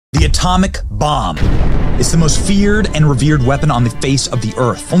The atomic bomb. It's the most feared and revered weapon on the face of the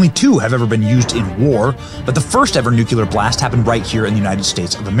earth. Only two have ever been used in war, but the first ever nuclear blast happened right here in the United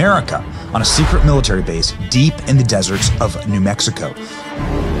States of America, on a secret military base deep in the deserts of New Mexico.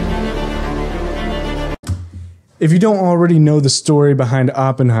 If you don't already know the story behind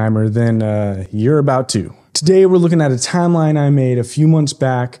Oppenheimer, then you're about to. Today we're looking at a timeline I made a few months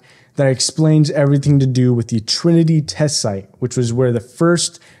back that explains everything to do with the Trinity test site, which was where the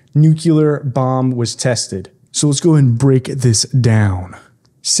first nuclear bomb was tested. So let's go ahead and break this down.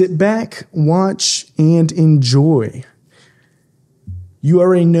 Sit back, watch, and enjoy. You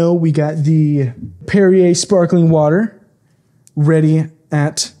already know we got the Perrier sparkling water ready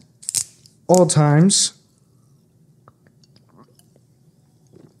at all times.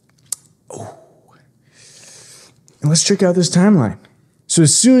 Oh. And let's check out this timeline. So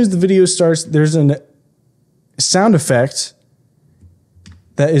as soon as the video starts, there's a sound effect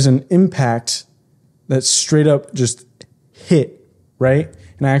that is an impact that straight up just hit, right?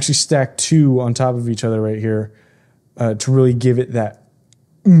 And I actually stacked two on top of each other right here to really give it that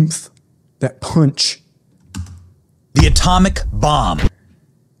oomph, that punch. The atomic bomb.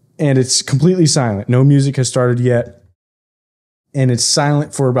 And it's completely silent. No music has started yet. And it's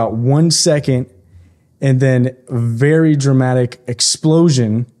silent for about 1 second. And then a very dramatic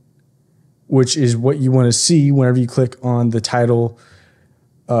explosion, which is what you want to see whenever you click on the title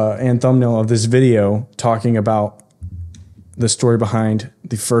and thumbnail of this video talking about the story behind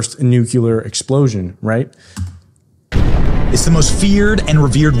the first nuclear explosion, right? It's the most feared and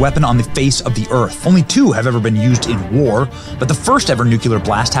revered weapon on the face of the earth. Only two have ever been used in war, but the first ever nuclear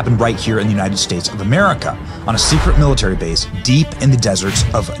blast happened right here in the United States of America, on a secret military base deep in the deserts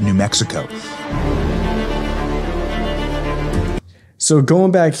of New Mexico. So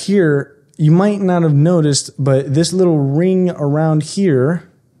going back here, you might not have noticed, but this little ring around here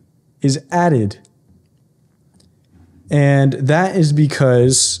is added. And that is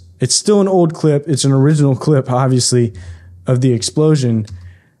because it's still an old clip. It's an original clip, obviously, of the explosion.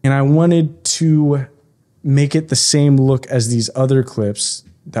 And I wanted to make it the same look as these other clips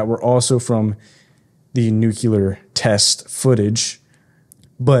that were also from the nuclear test footage.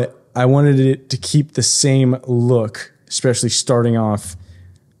 But I wanted it to keep the same look, especially starting off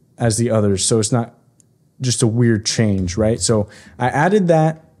as the others. So it's not just a weird change, right? So I added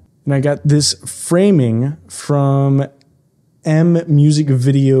that, and I got this framing from M Music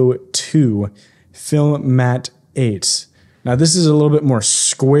Video 2, Film Mat 8. Now this is a little bit more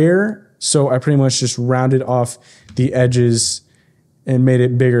square, so I pretty much just rounded off the edges and made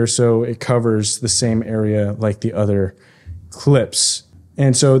it bigger so it covers the same area like the other clips.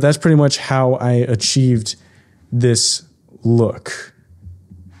 And so that's pretty much how I achieved this look.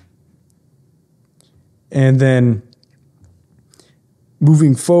 And then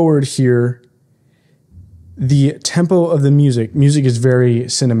moving forward here, the tempo of the music is very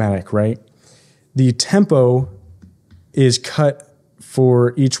cinematic, right? The tempo is cut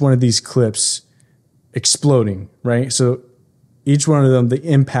for each one of these clips exploding, right? So each one of them, the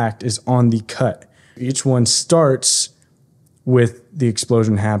impact is on the cut. Each one starts with the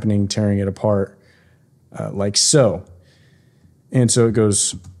explosion happening, tearing it apart, like so. And so it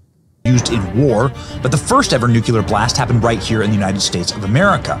goes. Used in war, but the first ever nuclear blast happened right here in the United States of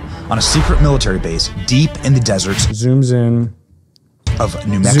America, on a secret military base deep in the deserts. Zooms in. Of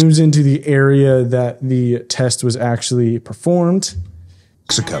New Mexico. Zooms into the area that the test was actually performed.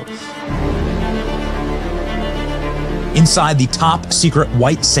 Mexico. Inside the top secret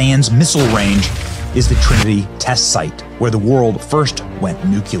White Sands missile range is the Trinity test site, where the world first went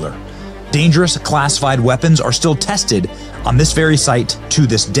nuclear. Dangerous classified weapons are still tested on this very site to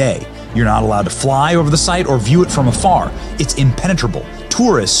this day. You're not allowed to fly over the site or view it from afar. It's impenetrable.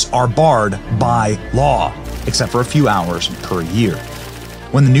 Tourists are barred by law, except for a few hours per year.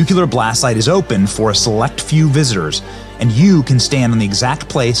 When the nuclear blast site is open for a select few visitors, and you can stand on the exact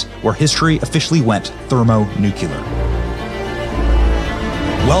place where history officially went thermonuclear.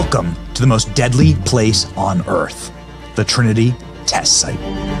 Welcome to the most deadly place on Earth, the Trinity test site.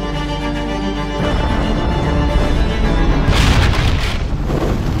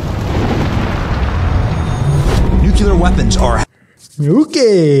 Nuclear weapons are...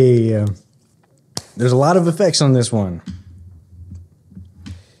 Okay. There's a lot of effects on this one.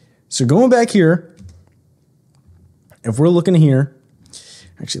 So going back here, if we're looking here,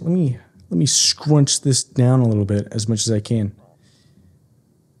 actually let me scrunch this down a little bit as much as I can.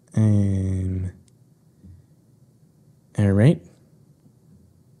 And all right.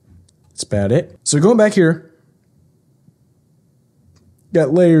 That's about it. So going back here,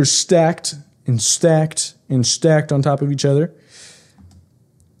 got layers stacked and stacked and stacked on top of each other.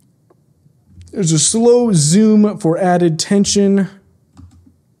 There's a slow zoom for added tension.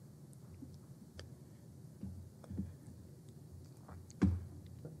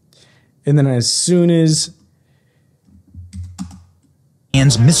 And then as soon as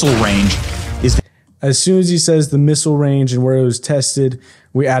missile range is as soon as he says the missile range and where it was tested,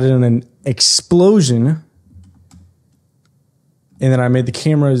 we added an explosion. And then I made the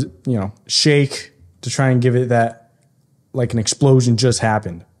camera, shake to try and give it that, like an explosion just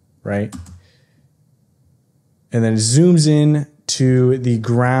happened, right? And then it zooms in to the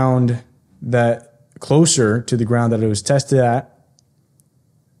ground closer to the ground that it was tested at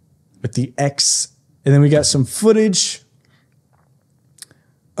with the X. And then we got some footage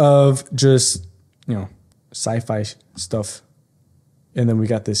of just, sci-fi stuff. And then we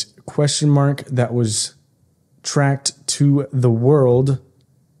got this question mark that was tracked to the world.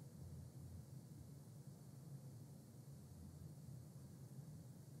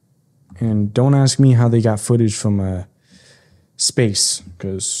 And don't ask me how they got footage from space,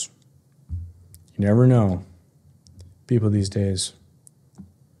 because you never know. People these days.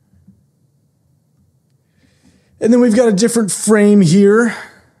 And then we've got a different frame here.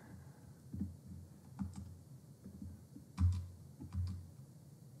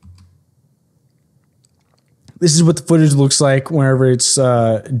 This is what the footage looks like whenever it's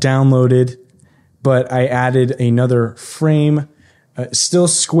downloaded, but I added another frame, still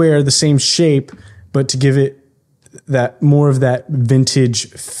square, the same shape, but to give it that more of that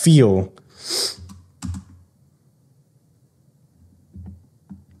vintage feel.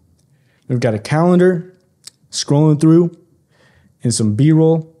 We've got a calendar scrolling through and some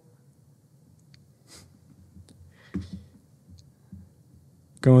B-roll.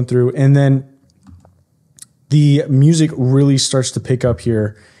 Going through, and then the music really starts to pick up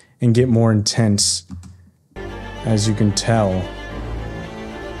here and get more intense, as you can tell.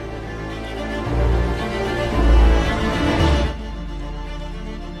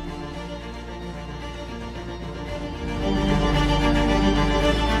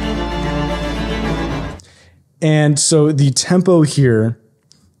 And so the tempo here,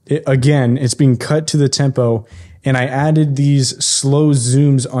 it's being cut to the tempo, and I added these slow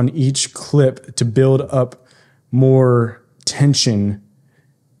zooms on each clip to build up more tension,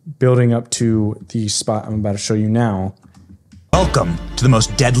 building up to the spot I'm about to show you now. Welcome to the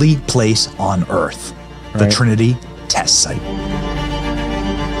most deadly place on Earth, the Trinity test site.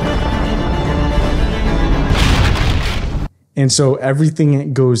 And so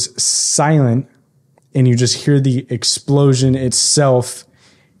everything goes silent, and you just hear the explosion itself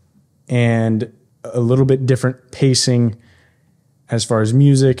and a little bit different pacing as far as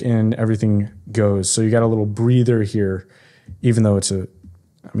music and everything goes. So you got a little breather here, even though it's a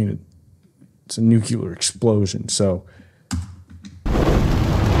nuclear explosion. So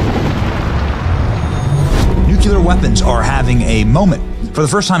nuclear weapons are having a moment. For the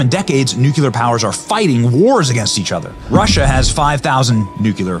first time in decades, nuclear powers are fighting wars against each other. Russia has 5,000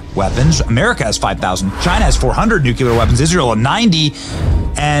 nuclear weapons. America has 5,000. China has 400 nuclear weapons. Israel has 90.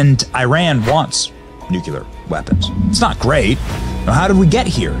 And Iran wants nuclear weapons. It's not great. Now, how did we get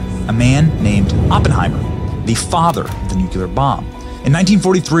here? A man named Oppenheimer, the father of the nuclear bomb. In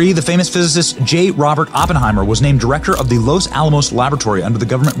 1943, the famous physicist J. Robert Oppenheimer was named director of the Los Alamos laboratory under the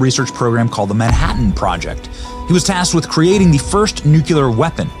government research program called the Manhattan Project. He was tasked with creating the first nuclear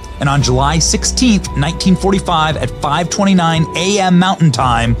weapon. And on July 16, 1945, at 5:29 a.m. Mountain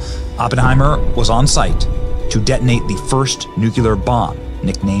Time, Oppenheimer was on site to detonate the first nuclear bomb,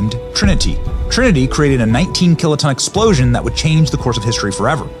 nicknamed Trinity. Trinity created a 19-kiloton explosion that would change the course of history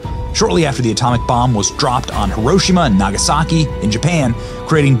forever. Shortly after the atomic bomb was dropped on Hiroshima and Nagasaki in Japan,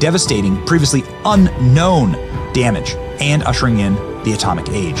 creating devastating, previously unknown damage and ushering in the atomic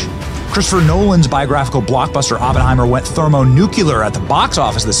age. Christopher Nolan's biographical blockbuster Oppenheimer went thermonuclear at the box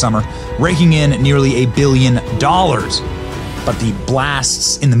office this summer, raking in nearly $1 billion. But the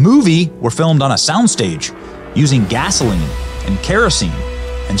blasts in the movie were filmed on a soundstage using gasoline and kerosene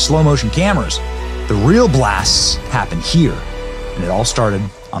and slow-motion cameras. The real blasts happened here, and it all started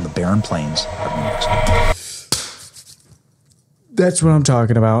on the barren plains of New Mexico. That's what I'm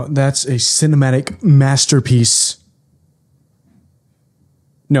talking about. That's a cinematic masterpiece.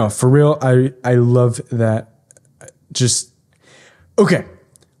 No, for real, I love that. Just, okay,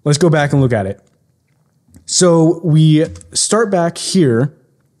 let's go back and look at it. So we start back here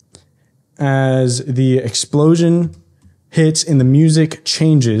as the explosion hits and the music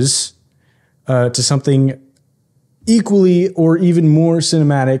changes to something equally or even more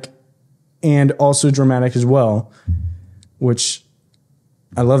cinematic and also dramatic as well, which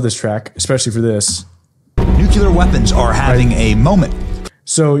I love this track, especially for this. Nuclear weapons are having a moment.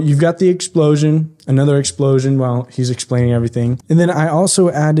 So you've got the explosion, another explosion while he's explaining everything. And then I also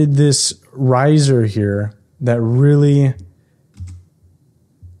added this riser here that really,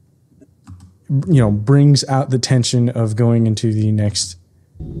 brings out the tension of going into the next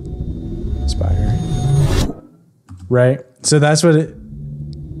spire. Right? So that's what it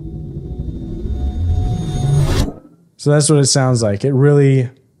sounds like. It really,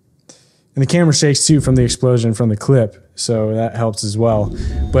 and the camera shakes too from the explosion from the clip, so that helps as well.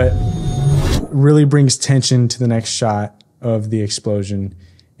 But really brings tension to the next shot of the explosion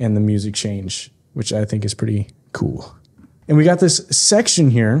and the music change, which I think is pretty cool. And we got this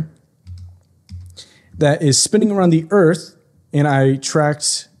section here that is spinning around the Earth, and I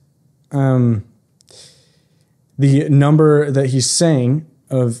tracked the number that he's saying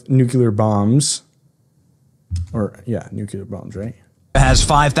of nuclear bombs. Nuclear bombs, right? It has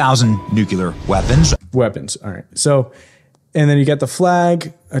 5,000 nuclear weapons. Weapons, all right. So, and then you got the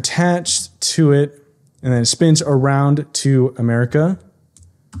flag attached to it, and then it spins around to America.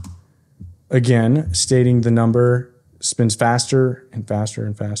 Again, stating the number, spins faster and faster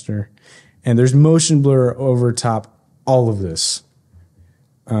and faster. And there's motion blur over top all of this,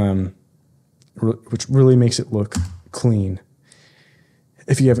 which really makes it look clean.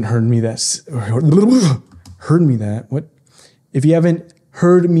 If you haven't heard me what? If you haven't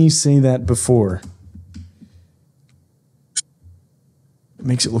heard me say that before, it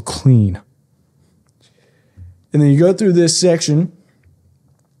makes it look clean. And then you go through this section,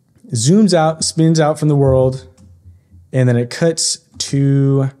 zooms out, spins out from the world, and then it cuts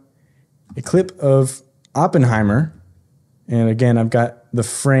to a clip of Oppenheimer. And again, I've got the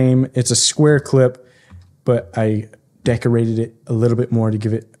frame. It's a square clip, but I decorated it a little bit more to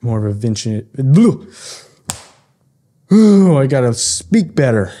give it more of a vintage. Oh, I gotta speak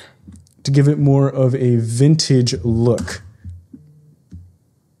better to give it more of a vintage look.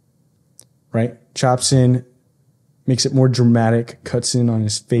 Right? Chops in, makes it more dramatic, cuts in on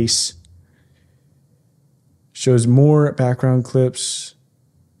his face, shows more background clips,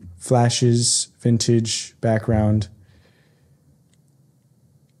 flashes, vintage background.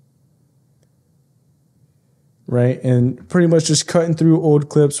 Right? And pretty much just cutting through old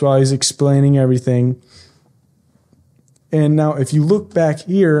clips while he's explaining everything. And now if you look back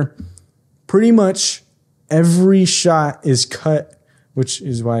here, pretty much every shot is cut, which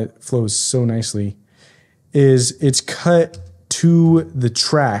is why it flows so nicely, is it's cut to the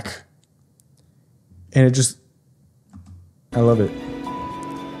track. And it just, I love it.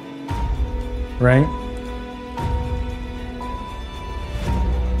 Right?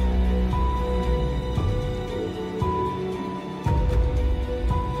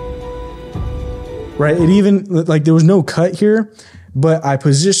 Right? It even, like, there was no cut here, but I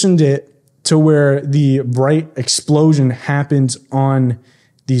positioned it to where the bright explosion happens on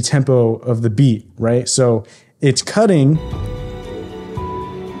the tempo of the beat, right? So it's cutting,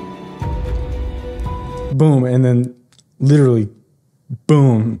 boom, and then literally,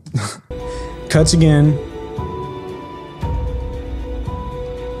 boom, cuts again,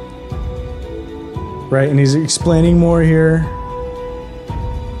 right? And he's explaining more here.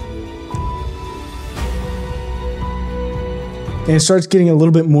 And it starts getting a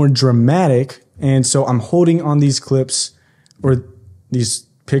little bit more dramatic. And so I'm holding on these clips or these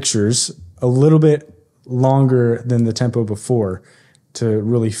pictures a little bit longer than the tempo before to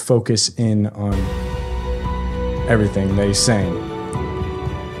really focus in on everything that he's saying.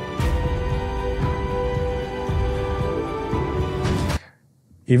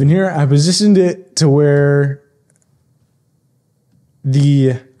 Even here, I positioned it to where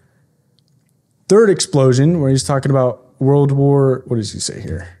the third explosion, where he's talking about World War, what does he say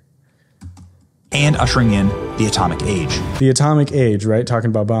here? And ushering in the atomic age. The atomic age, right? Talking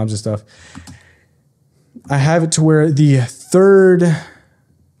about bombs and stuff. I have it to where the third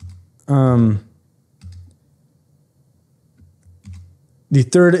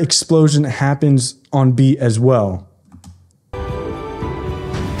explosion happens on beat as well.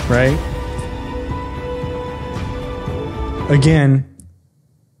 Right? Again,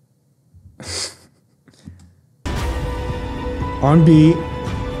 on beat,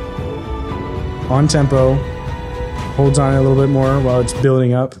 on tempo, holds on a little bit more while it's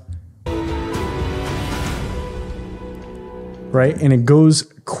building up. Right? And it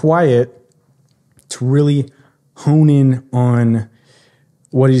goes quiet to really hone in on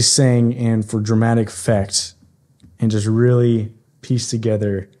what he's saying and for dramatic effect and just really piece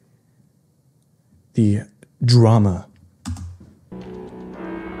together the drama.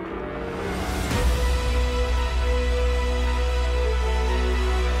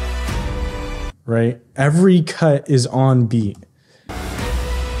 Right? Every cut is on beat.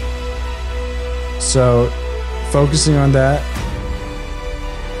 So focusing on that.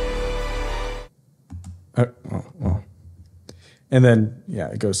 Well. And then, yeah,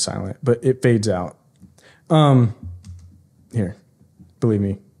 it goes silent, but it fades out. Here, believe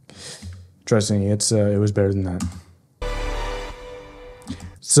me, trust me, it was better than that.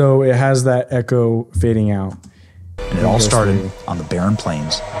 So it has that echo fading out. And it all started on the barren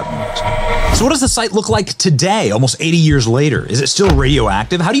plains of New Mexico. So what does the site look like today, almost 80 years later? Is it still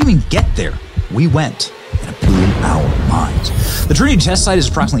radioactive? How do you even get there? We went, and it blew our minds. The Trinity test site is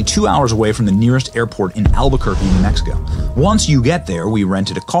approximately 2 hours away from the nearest airport in Albuquerque, New Mexico. Once you get there, we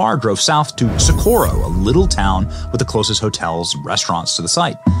rented a car, drove south to Socorro, a little town with the closest hotels and restaurants to the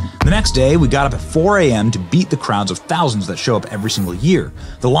site. The next day, we got up at 4 a.m. to beat the crowds of thousands that show up every single year.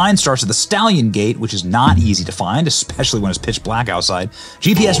 The line starts at the Stallion Gate, which is not easy to find, especially when it's pitch black outside.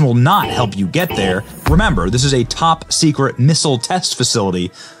 GPS will not help you get there. Remember, this is a top secret missile test facility,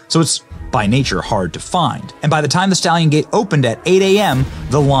 so it's by nature hard to find. And by the time the Stallion Gate opened at 8 a.m.,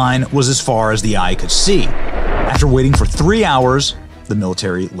 the line was as far as the eye could see. After waiting for 3 hours, the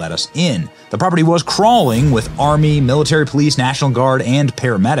military let us in. The property was crawling with Army, military, police, National Guard, and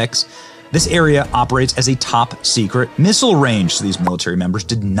paramedics. This area operates as a top secret missile range, so these military members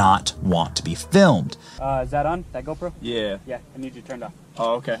did not want to be filmed. Is that on? That GoPro? Yeah. Yeah, I need you turned off.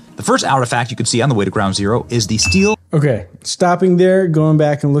 Oh, okay. The first artifact you can see on the way to Ground Zero is the steel. Okay, stopping there, going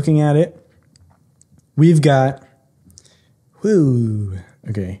back and looking at it. We've got,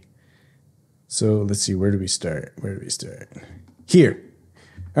 okay. So let's see, where do we start? Here.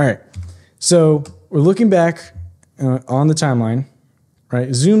 All right. So we're looking back on the timeline, right?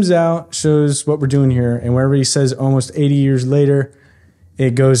 It zooms out, shows what we're doing here. And wherever he says almost 80 years later,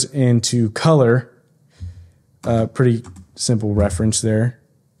 it goes into color. Pretty simple reference there.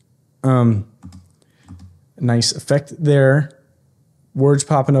 Nice effect there. Words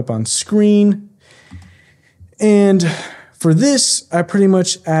popping up on screen. And for this, I pretty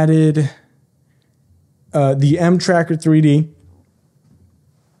much added the M Tracker 3D.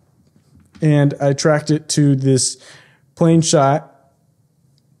 And I tracked it to this plane shot.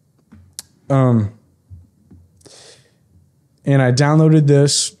 And I downloaded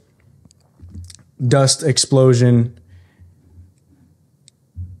this dust explosion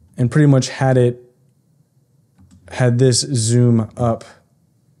and pretty much had this zoom up,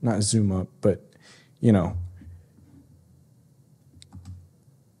 not zoom up, but, you know,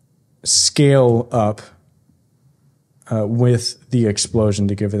 scale up with the explosion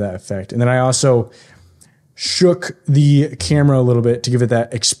to give it that effect. And then I also shook the camera a little bit to give it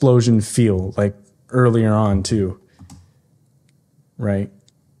that explosion feel, like earlier on too, right?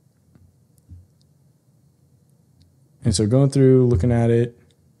 And so going through, looking at it,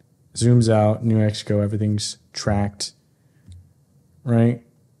 zooms out, New Mexico, everything's tracked, right?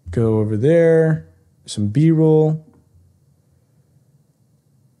 Go over there, some B-roll.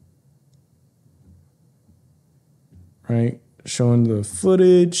 Right, showing the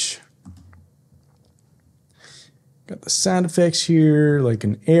footage. Got the sound effects here, like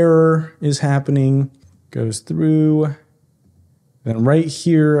an error is happening. Goes through. Then right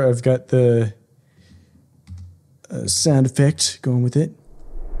here, I've got the sound effect going with it.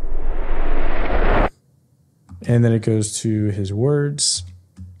 And then it goes to his words.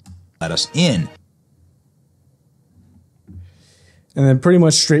 Let us in. And then pretty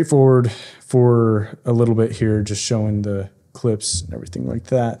much straightforward for a little bit here, just showing the clips and everything like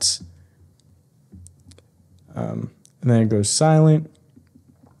that. And then it goes silent.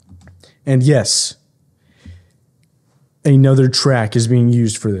 And yes, another track is being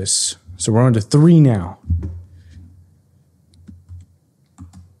used for this. So we're on to 3 now.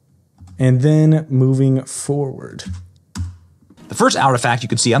 And then moving forward. The first artifact you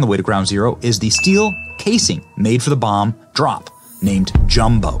can see on the way to Ground Zero is the steel casing made for the bomb drop, named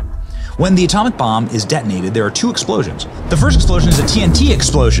Jumbo. When the atomic bomb is detonated, there are 2 explosions. The first explosion is a TNT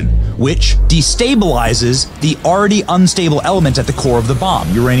explosion, which destabilizes the already unstable element at the core of the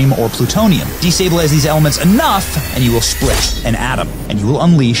bomb, uranium or plutonium. Destabilize these elements enough, and you will split an atom, and you will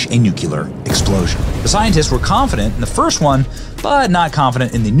unleash a nuclear explosion. The scientists were confident in the first one, but not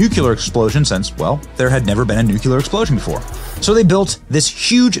confident in the nuclear explosion since, well, there had never been a nuclear explosion before. So they built this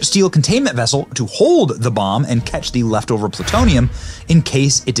huge steel containment vessel to hold the bomb and catch the leftover plutonium in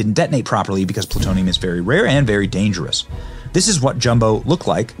case it didn't detonate properly, because plutonium is very rare and very dangerous. This is what Jumbo looked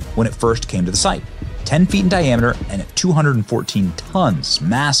like when it first came to the site. 10 feet in diameter and at 214 tons,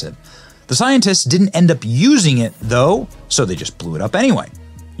 massive. The scientists didn't end up using it though, so they just blew it up anyway.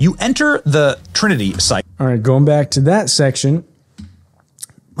 You enter the Trinity site. All right, going back to that section,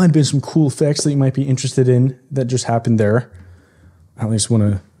 might have been some cool effects that you might be interested in that just happened there. I at least want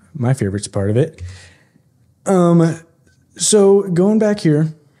to my favorite part of it. So going back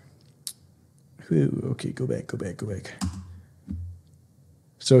here. Ooh, okay, go back.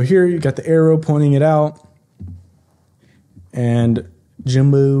 So here you got the arrow pointing it out. And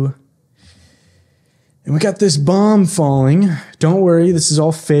Jimbo. And we got this bomb falling. Don't worry, this is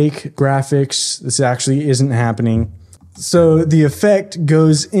all fake graphics. This actually isn't happening. So the effect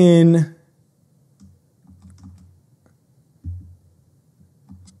goes in.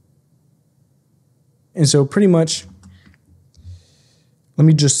 And so pretty much, let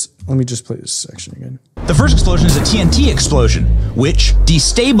me just play this section again. The first explosion is a TNT explosion, which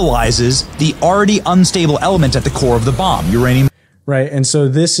destabilizes the already unstable element at the core of the bomb, uranium. Right, and so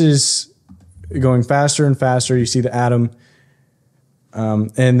this is going faster and faster. You see the atom,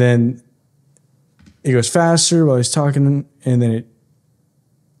 and then it goes faster while he's talking, and then it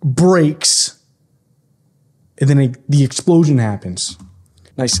breaks, and then the explosion happens.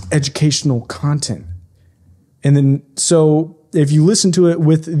 Nice educational content. And then, so if you listen to it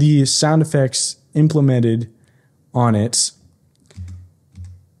with the sound effects implemented on it, this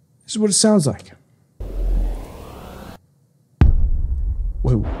is what it sounds like.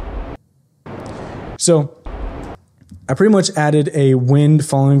 Whoa. So I pretty much added a wind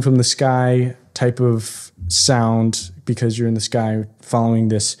falling from the sky type of sound because you're in the sky following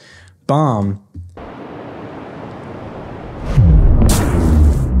this bomb.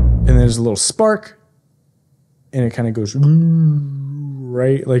 And there's a little spark and it kind of goes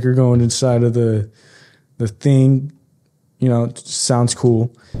right like you're going inside of the thing. You know, it sounds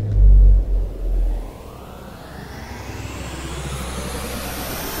cool.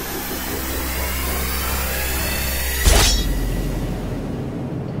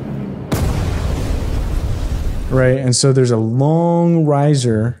 Right, and so there's a long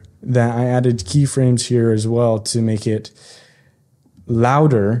riser that I added keyframes here as well to make it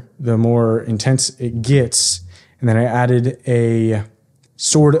louder the more intense it gets. And then I added a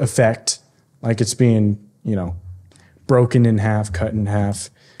sword effect, like it's being, you know, broken in half, cut in half,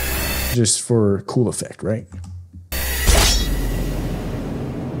 just for cool effect, right?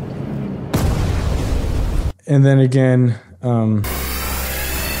 And then again,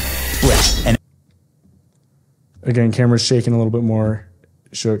 again, camera's shaking a little bit more,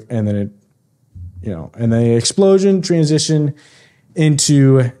 shook, and then it, you know, and the explosion transition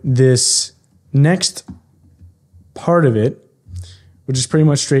into this next part of it, which is pretty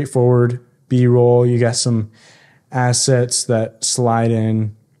much straightforward B-roll. You got some assets that slide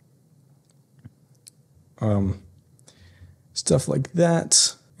in, stuff like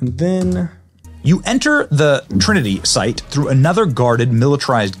that, and then you enter the Trinity site through another guarded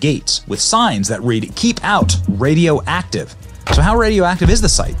militarized gates with signs that read, "Keep out, radioactive." So how radioactive is the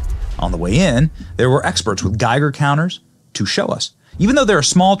site? On the way in, there were experts with Geiger counters to show us. Even though there are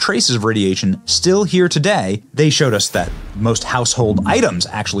small traces of radiation still here today, they showed us that most household items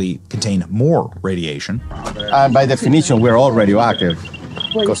actually contain more radiation. And by definition, we're all radioactive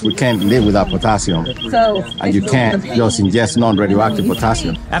because we can't live without potassium. And you can't just ingest non-radioactive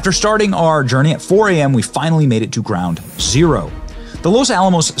potassium. After starting our journey at 4 a.m., we finally made it to ground zero. The Los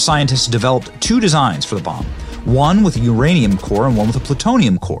Alamos scientists developed two designs for the bomb, one with a uranium core and one with a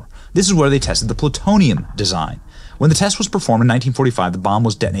plutonium core. This is where they tested the plutonium design. When the test was performed in 1945, the bomb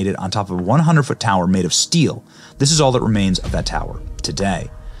was detonated on top of a 100-foot tower made of steel. This is all that remains of that tower today.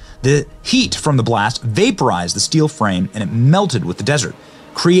 The heat from the blast vaporized the steel frame and it melted with the desert,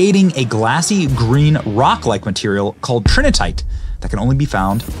 creating a glassy green rock-like material called trinitite that can only be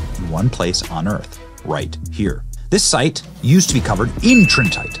found in one place on Earth, right here. This site used to be covered in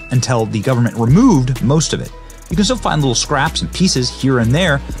trinitite until the government removed most of it. You can still find little scraps and pieces here and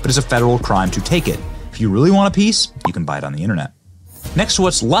there, but it's a federal crime to take it. If you really want a piece, you can buy it on the internet. Next to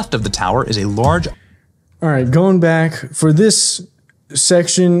what's left of the tower is a large... All right, going back, for this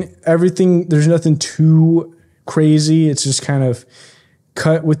section, everything, there's nothing too crazy. It's just kind of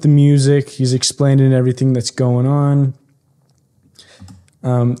cut with the music. He's explaining everything that's going on.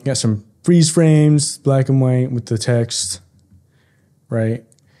 Got some freeze frames, black and white with the text, right?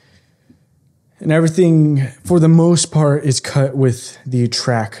 And everything, for the most part, is cut with the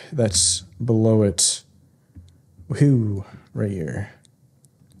track that's below it. Woohoo, right here.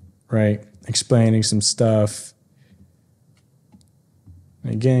 Right, explaining some stuff.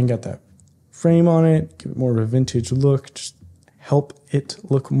 And again, got that frame on it, give it more of a vintage look, just help it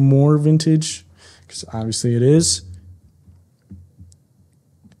look more vintage, because obviously it is.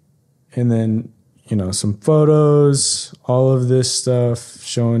 And then, you know, some photos, all of this stuff,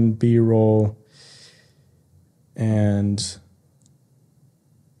 showing B-roll, and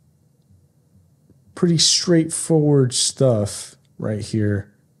pretty straightforward stuff right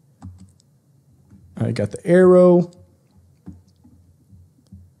here. I got the arrow.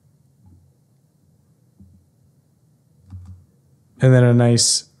 And then a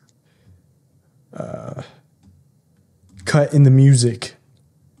nice cut in the music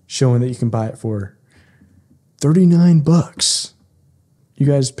showing that you can buy it for $39. You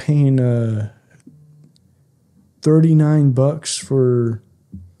guys paying $39 for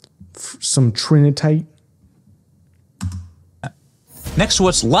some Trinitite? Next to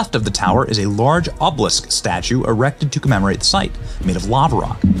what's left of the tower is a large obelisk statue erected to commemorate the site, made of lava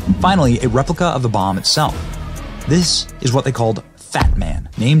rock. Finally, a replica of the bomb itself. This is what they called Fat Man,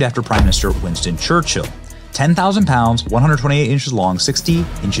 named after Prime Minister Winston Churchill. 10,000 pounds, 128 inches long, 60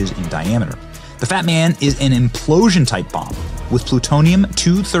 inches in diameter. The Fat Man is an implosion-type bomb with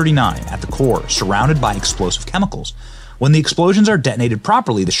plutonium-239 at the core, surrounded by explosive chemicals. When the explosions are detonated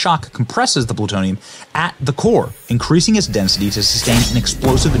properly, the shock compresses the plutonium at the core, increasing its density to sustain an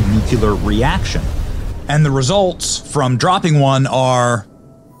explosive nuclear reaction. And the results from dropping one are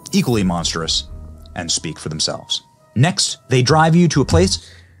equally monstrous and speak for themselves. Next, they drive you to a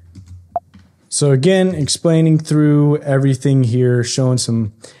place. So again, explaining through everything here, showing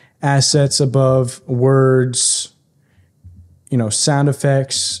some assets above, words, you know, sound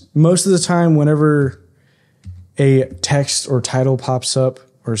effects. Most of the time, whenever a text or title pops up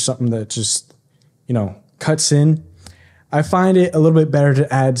or something that just, you know, cuts in, I find it a little bit better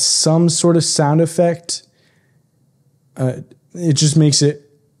to add some sort of sound effect. It just makes it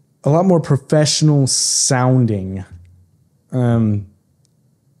a lot more professional sounding.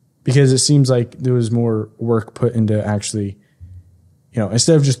 Because it seems like there was more work put into actually, you know,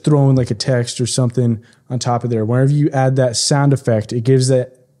 instead of just throwing like a text or something on top of there, whenever you add that sound effect, it gives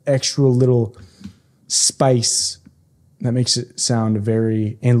that extra little spice that makes it sound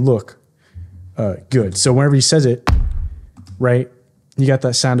very and look good. So whenever he says it, right, you got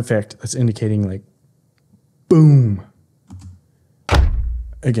that sound effect that's indicating like boom.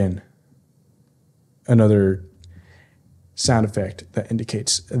 Again, another sound effect that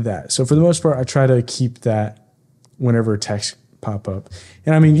indicates that. So for the most part, I try to keep that whenever text pop up.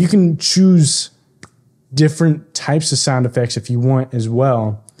 And I mean, you can choose different types of sound effects if you want as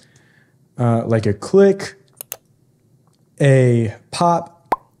well. Like a click, a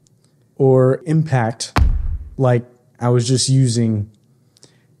pop, or impact, like I was just using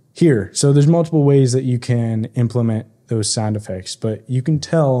here. So there's multiple ways that you can implement those sound effects, but you can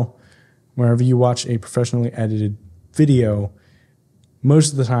tell whenever you watch a professionally edited video,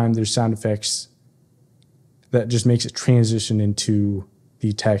 most of the time there's sound effects that just makes it transition into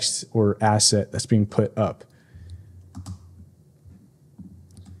the text or asset that's being put up.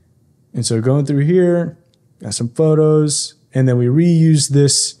 And so going through here, got some photos, and then we reuse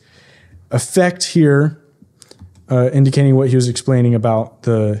this effect here, indicating what he was explaining about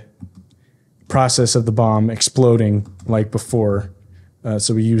the process of the bomb exploding like before.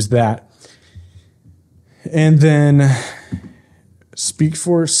 So we use that. And then speak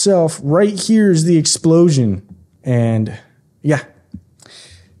for itself. Right here is the explosion. And yeah,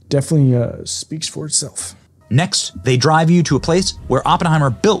 definitely speaks for itself. Next, they drive you to a place where Oppenheimer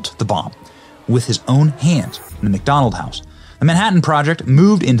built the bomb with his own hands in the McDonald House. The Manhattan Project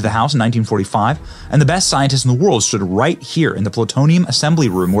moved into the house in 1945, and the best scientists in the world stood right here in the plutonium assembly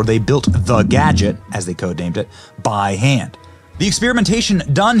room where they built the gadget, as they codenamed it, by hand. The experimentation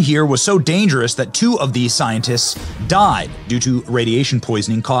done here was so dangerous that 2 of these scientists died due to radiation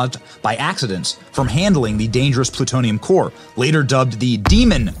poisoning caused by accidents from handling the dangerous plutonium core, later dubbed the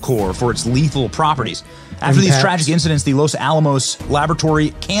Demon Core for its lethal properties. After these tragic incidents, the Los Alamos laboratory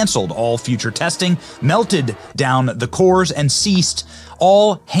canceled all future testing, melted down the cores, and ceased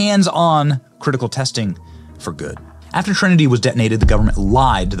all hands-on critical testing for good. After Trinity was detonated, the government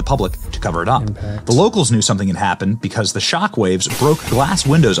lied to the public to cover it up. The locals knew something had happened because the shock waves broke glass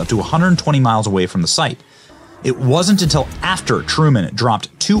windows up to 120 miles away from the site. It wasn't until after Truman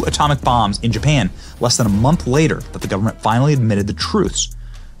dropped 2 atomic bombs in Japan less than a month later that the government finally admitted the truths,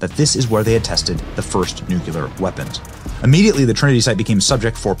 that this is where they had tested the first nuclear weapons. Immediately, the Trinity site became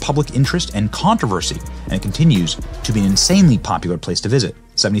subject for public interest and controversy, and it continues to be an insanely popular place to visit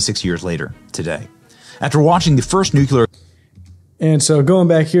 76 years later today. After watching the first nuclear... And so going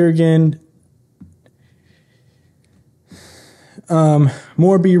back here again,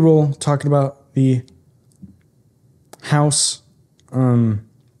 more B-roll talking about the house, going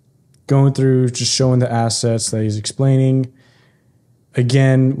through, just showing the assets that he's explaining.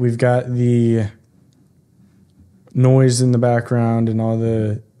 Again, we've got the noise in the background and all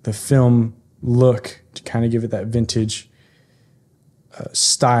the film look to kind of give it that vintage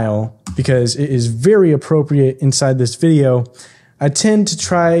style, because it is very appropriate inside this video. I tend to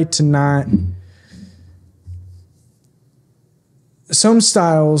try to not some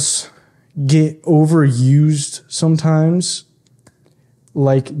styles get overused sometimes,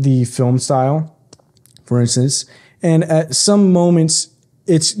 like the film style, for instance. And at some moments,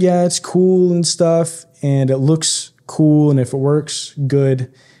 it's cool and stuff, and it looks cool, and if it works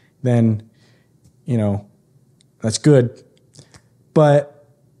good, then, you know, that's good. But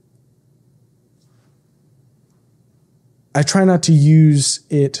I try not to use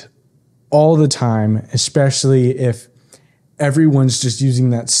it all the time, especially if everyone's just using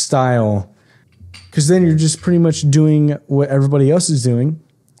that style, because then you're just pretty much doing what everybody else is doing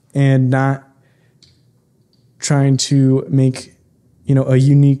and not trying to make, you know, a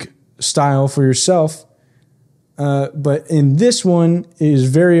unique style for yourself. But in this one, it is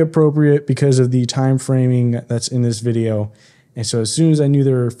very appropriate because of the time framing that's in this video. And so as soon as I knew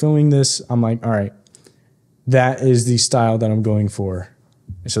they were filming this, I'm like, all right, that is the style that I'm going for.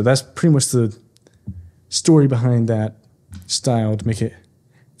 And so that's pretty much the story behind that style, to make it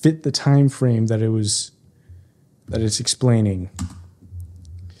fit the time frame that it's explaining.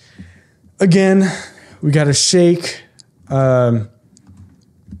 Again, we got a shake,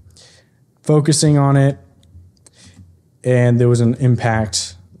 focusing on it, and there was an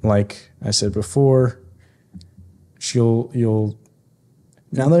impact, like I said before. You'll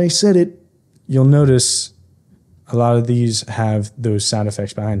now that I said it, you'll notice a lot of these have those sound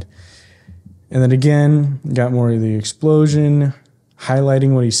effects behind. And then again, got more of the explosion,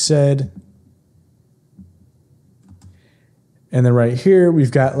 highlighting what he said. And then right here,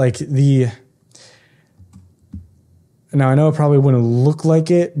 we've got like now I know it probably wouldn't look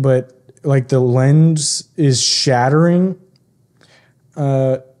like it, but like the lens is shattering.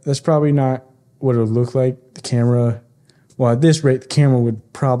 That's probably not what it would look like. The camera, well, at this rate, the camera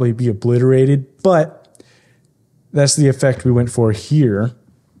would probably be obliterated, but that's the effect we went for here.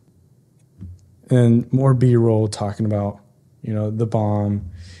 And more B-roll talking about, you know, the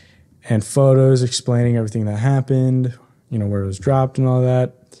bomb, and photos explaining everything that happened, you know, where it was dropped and all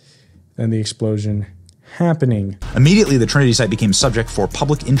that, and the explosion happening. Immediately, the Trinity site became subject for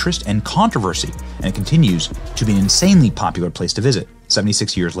public interest and controversy, and it continues to be an insanely popular place to visit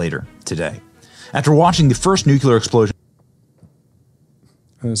 76 years later today. After watching the first nuclear explosion,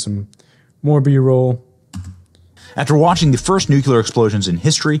 some more B-roll. After watching the first nuclear explosions in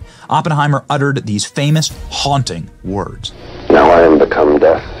history, Oppenheimer uttered these famous, haunting words. Now I am become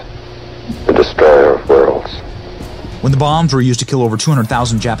death, the destroyer of worlds. When the bombs were used to kill over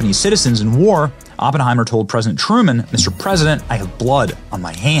 200,000 Japanese citizens in war, Oppenheimer told President Truman, "Mr. President, I have blood on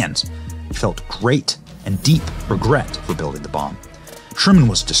my hands." He felt great and deep regret for building the bomb. Truman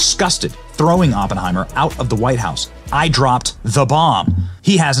was disgusted, throwing Oppenheimer out of the White House. "I dropped the bomb.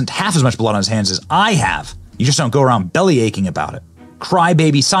 He hasn't half as much blood on his hands as I have. You just don't go around belly aching about it."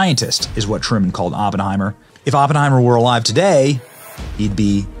 Crybaby scientist is what Truman called Oppenheimer. If Oppenheimer were alive today, he'd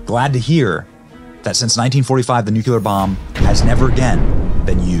be glad to hear that since 1945, the nuclear bomb has never again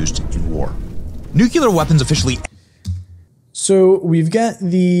been used in war. Nuclear weapons officially... So we've got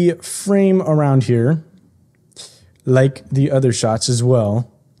the frame around here, like the other shots as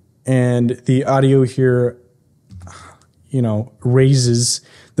well. And the audio here, you know, raises,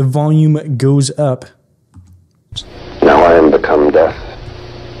 the volume goes up. Now I am become death,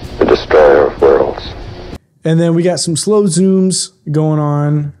 the destroyer of worlds. And then we got some slow zooms going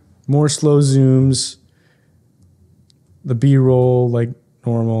on, more slow zooms, the B-roll like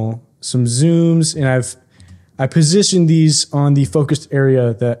normal, some zooms, and I positioned these on the focused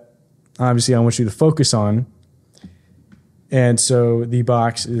area that obviously I want you to focus on. And so the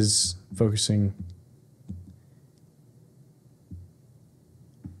box is focusing.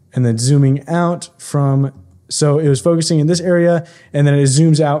 And then zooming out from, so it was focusing in this area, and then it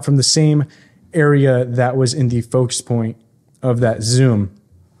zooms out from the same area that was in the focus point of that zoom.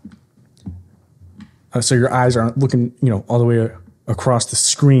 So your eyes aren't looking, you know, all the way across the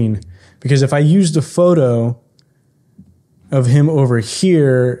screen. Because if I used a photo of him over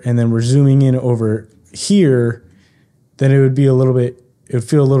here, and then we're zooming in over here, then it would be a little bit, it would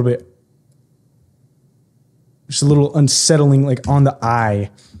feel a little bit, just a little unsettling, like on the eye,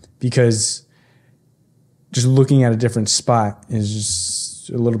 because just looking at a different spot is just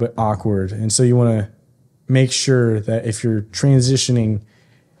a little bit awkward. And so you want to make sure that if you're transitioning,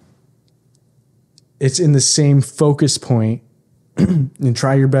 it's in the same focus point, and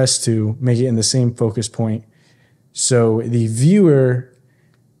try your best to make it in the same focus point so the viewer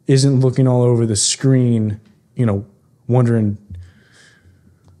isn't looking all over the screen, you know, wondering,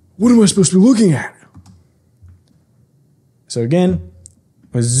 what am I supposed to be looking at? So again,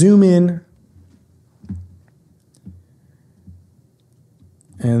 let's zoom in,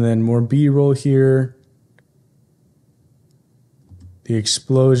 and then more B-roll here. the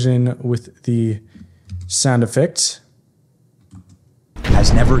explosion with the sound effect.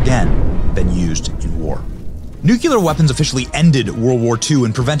 Has never again been used in war. Nuclear weapons officially ended World War II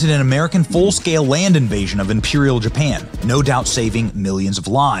and prevented an American full-scale land invasion of Imperial Japan, no doubt saving millions of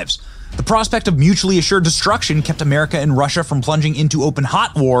lives. The prospect of mutually assured destruction kept America and Russia from plunging into open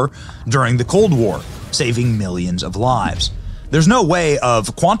hot war during the Cold War, saving millions of lives. There's no way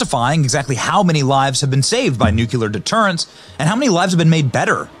of quantifying exactly how many lives have been saved by nuclear deterrence and how many lives have been made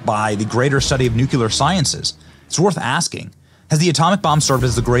better by the greater study of nuclear sciences. It's worth asking, has the atomic bomb served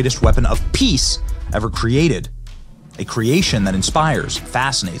as the greatest weapon of peace ever created? A creation that inspires,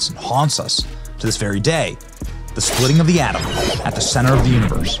 fascinates, and haunts us to this very day. The splitting of the atom at the center of the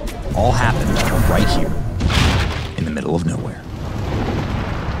universe all happened right here in the middle of nowhere.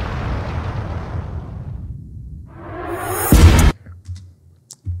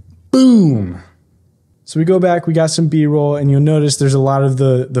 Boom. So we go back, we got some B-roll, and you'll notice there's a lot of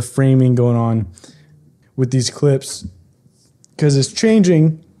the framing going on with these clips because it's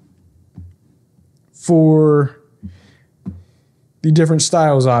changing for the different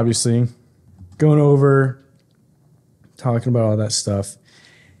styles, obviously. Going over, talking about all that stuff,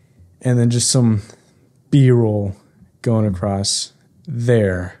 and then just some B-roll going across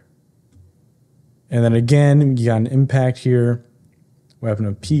there. And then again, you got an impact here. Weapon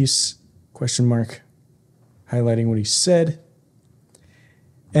of peace, question mark, highlighting what he said.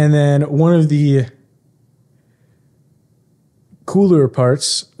 And then one of the cooler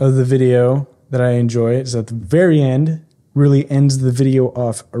parts of the video that I enjoy is at the very end, really ends the video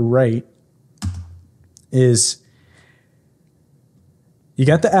off right, is you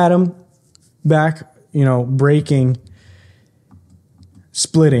got the atom back, breaking,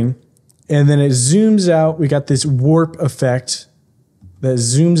 splitting, and then it zooms out. We got this warp effect that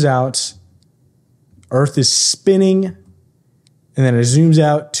zooms out. Earth is spinning, and then it zooms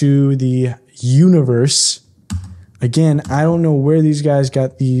out to the universe. Again, I don't know where these guys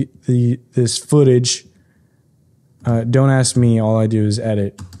got this footage. Don't ask me. All I do is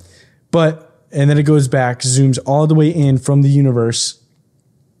edit. And then it goes back, zooms all the way in from the universe.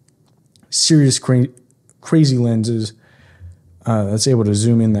 Serious crazy lenses. That's able to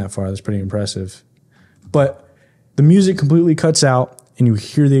zoom in that far. That's pretty impressive. But the music completely cuts out, and you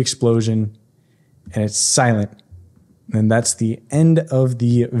hear the explosion, and it's silent. And that's the end of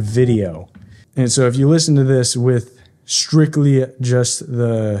the video. And so if you listen to this with strictly just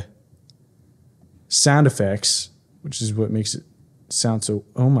the sound effects, which is what makes it sound so,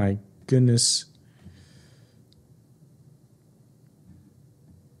 oh my goodness.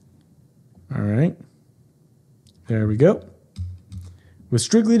 All right. There we go. With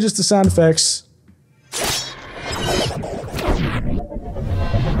strictly just the sound effects.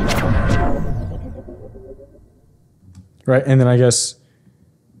 Right, and then I guess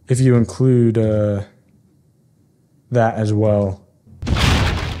if you include that as well,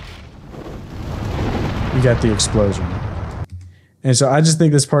 you got the explosion. And so I just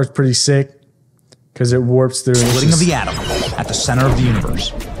think this part's pretty sick because it warps through. Splitting of the atom at the center of the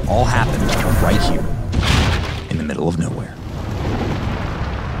universe all happened right here in the middle of nowhere.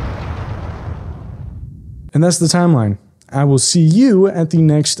 And that's the timeline. I will see you at the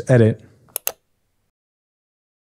next edit.